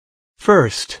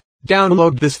First,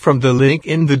 download this from the link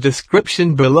in the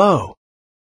description below.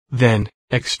 Then,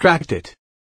 extract it.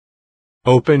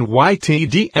 Open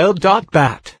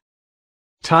ytdl.bat.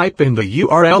 Type in the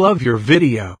URL of your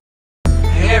video.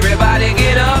 Everybody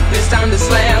get up, it's time to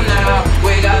slam now.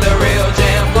 We got a real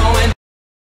jam going.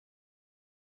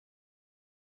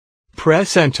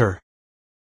 Press enter.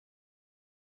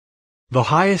 The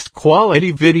highest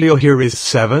quality video here is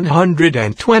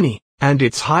 720, and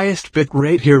its highest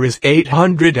bitrate here is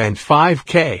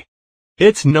 805K.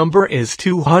 Its number is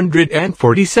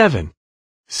 247.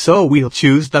 So we'll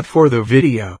choose that for the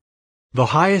video. The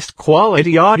highest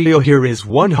quality audio here is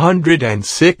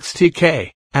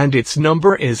 160K, and its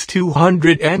number is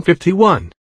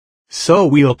 251. So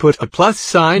we'll put a plus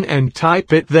sign and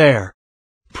type it there.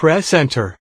 Press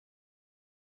enter.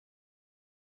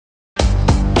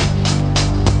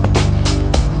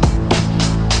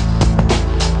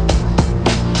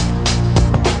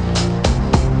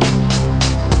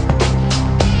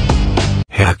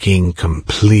 Hacking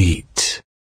complete.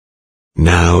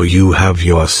 Now you have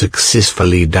your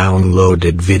successfully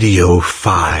downloaded video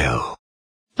file.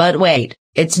 But wait,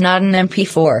 it's not an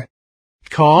MP4.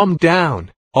 Calm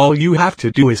down. All you have to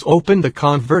do is open the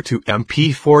convert to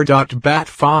mp4.bat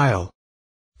file.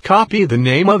 Copy the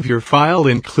name of your file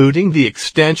including the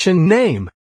extension name,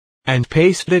 and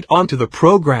paste it onto the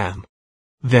program.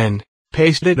 Then,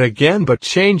 paste it again but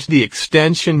change the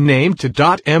extension name to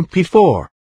 .mp4.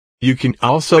 You can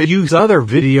also use other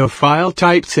video file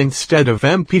types instead of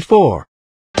MP4.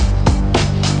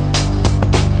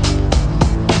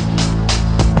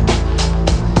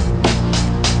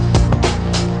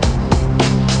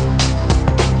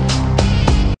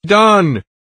 Done!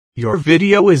 Your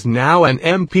video is now an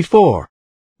MP4.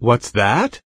 What's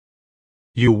that?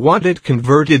 You want it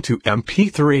converted to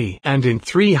MP3 and in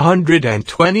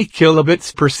 320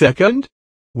 kilobits per second?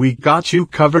 We got you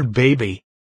covered, baby.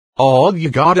 All you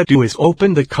gotta do is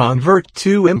open the convert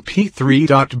to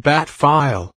mp3.bat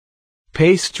file.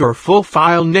 Paste your full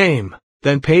file name,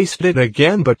 then paste it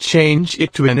again but change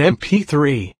it to an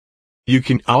mp3. You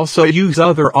can also use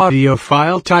other audio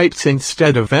file types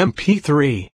instead of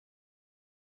mp3.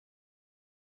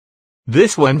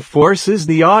 This one forces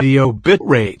the audio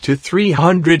bitrate to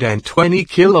 320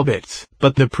 kilobits,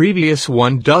 but the previous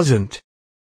one doesn't.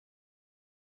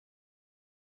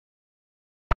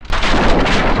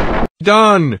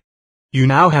 Done! You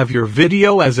now have your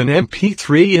video as an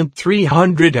MP3 in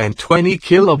 320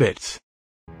 kilobits.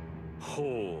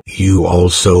 You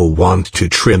also want to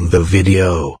trim the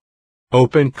video.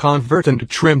 Open Convert and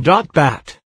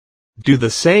Trim.bat. Do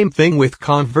the same thing with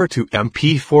Convert to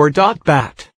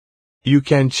mp4.bat. You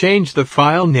can change the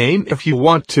file name if you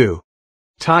want to.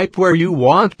 Type where you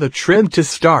want the trim to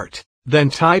start,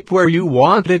 then type where you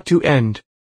want it to end.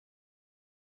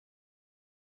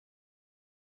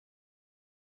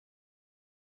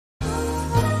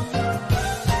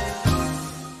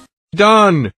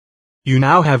 Done! You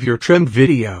now have your trimmed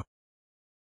video.